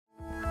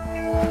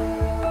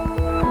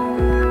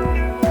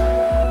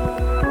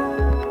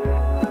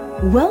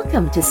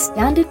Welcome to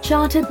Standard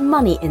Chartered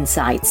Money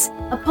Insights,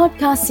 a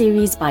podcast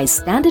series by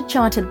Standard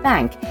Chartered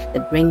Bank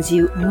that brings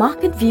you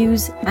market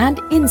views and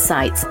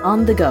insights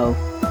on the go.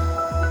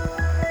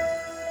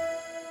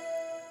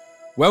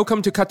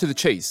 Welcome to Cut to the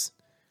Chase.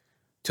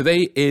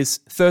 Today is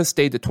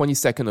Thursday, the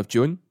 22nd of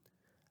June.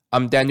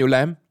 I'm Daniel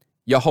Lam,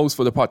 your host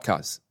for the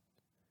podcast.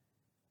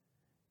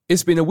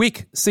 It's been a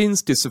week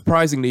since the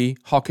surprisingly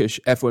hawkish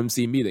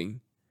FOMC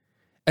meeting,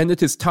 and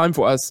it is time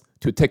for us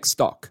to take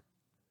stock.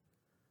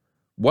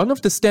 One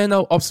of the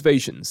standout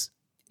observations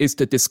is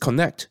the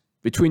disconnect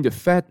between the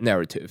Fed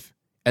narrative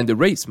and the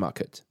rates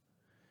market.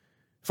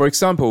 For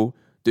example,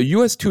 the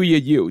US 2-year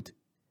yield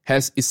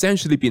has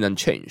essentially been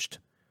unchanged,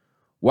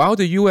 while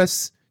the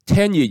US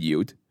 10-year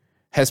yield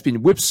has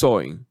been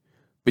whipsawing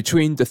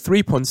between the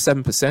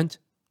 3.7%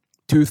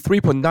 to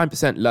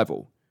 3.9%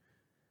 level.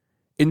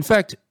 In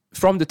fact,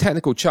 from the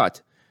technical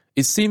chart,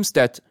 it seems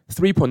that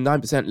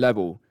 3.9%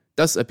 level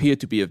does appear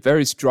to be a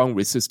very strong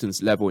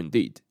resistance level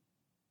indeed.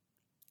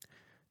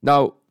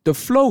 Now, the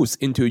flows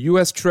into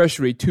US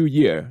Treasury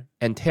 2-year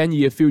and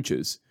 10-year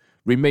futures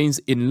remains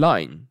in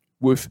line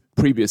with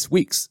previous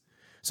weeks.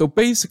 So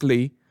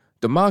basically,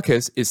 the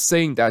market is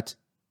saying that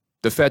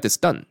the Fed is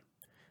done,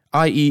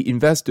 i.e.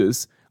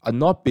 investors are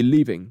not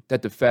believing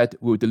that the Fed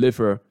will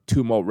deliver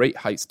 2 more rate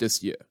hikes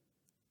this year.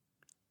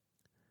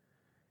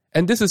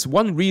 And this is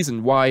one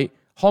reason why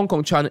Hong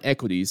Kong China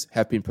equities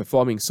have been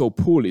performing so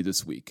poorly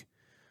this week.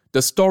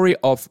 The story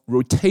of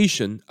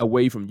rotation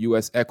away from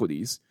US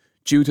equities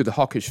due to the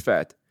hawkish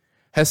Fed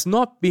has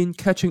not been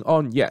catching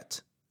on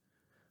yet,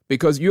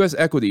 because US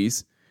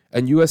equities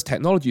and US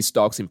technology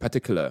stocks in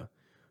particular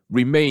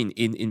remain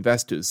in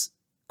investors'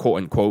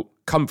 quote-unquote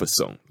comfort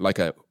zone, like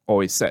I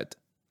always said.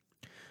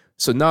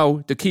 So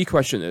now the key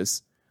question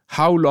is,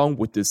 how long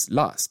would this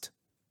last?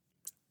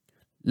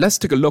 Let's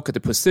take a look at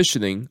the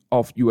positioning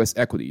of US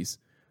equities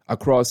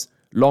across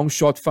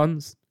long-short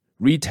funds,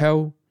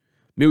 retail,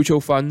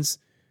 mutual funds,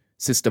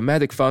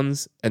 systematic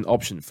funds, and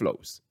option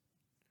flows.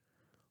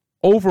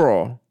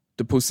 Overall,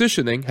 the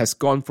positioning has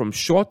gone from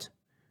short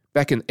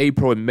back in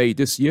April and May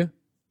this year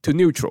to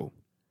neutral,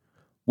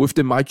 with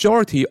the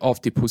majority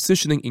of the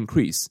positioning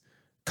increase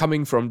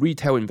coming from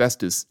retail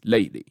investors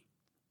lately.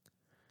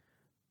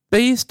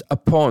 Based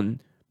upon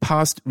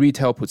past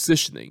retail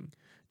positioning,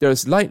 there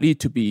is likely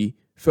to be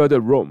further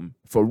room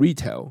for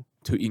retail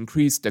to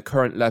increase the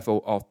current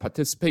level of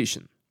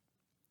participation.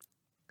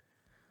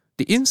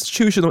 The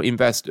institutional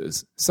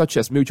investors, such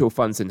as mutual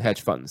funds and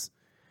hedge funds,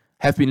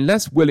 have been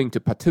less willing to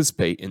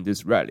participate in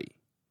this rally.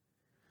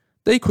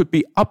 They could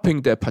be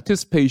upping their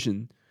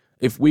participation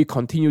if we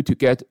continue to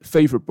get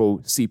favorable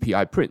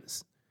CPI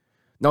prints.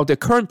 Now, their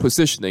current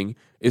positioning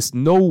is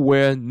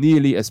nowhere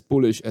nearly as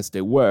bullish as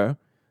they were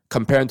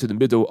compared to the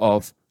middle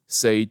of,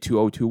 say,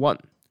 2021.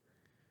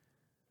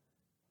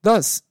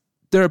 Thus,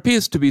 there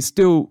appears to be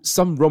still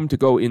some room to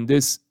go in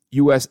this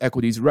US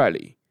equities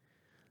rally.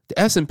 The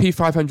S&P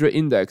 500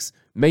 index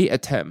may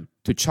attempt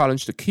to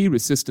challenge the key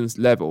resistance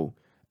level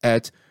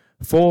at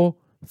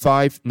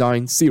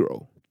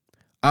 4590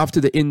 after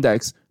the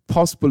index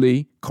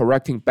possibly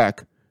correcting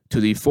back to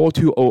the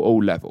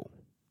 4200 level.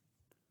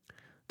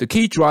 The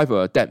key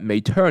driver that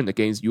may turn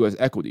against US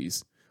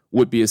equities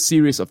would be a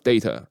series of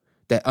data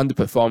that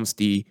underperforms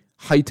the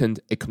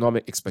heightened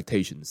economic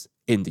expectations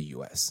in the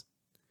US.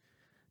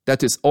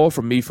 That is all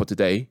from me for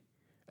today.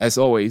 As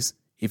always,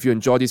 if you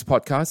enjoy this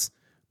podcast,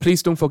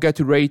 please don't forget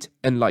to rate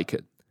and like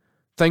it.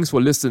 Thanks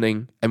for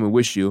listening, and we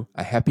wish you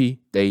a happy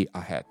day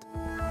ahead.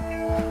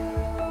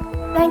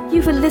 Thank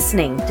you for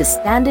listening to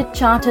Standard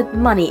Chartered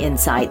Money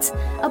Insights,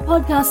 a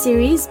podcast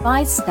series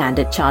by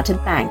Standard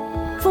Chartered Bank.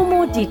 For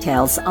more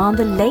details on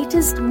the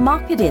latest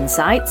market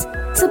insights,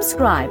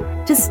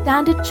 subscribe to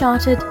Standard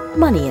Chartered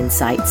Money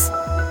Insights.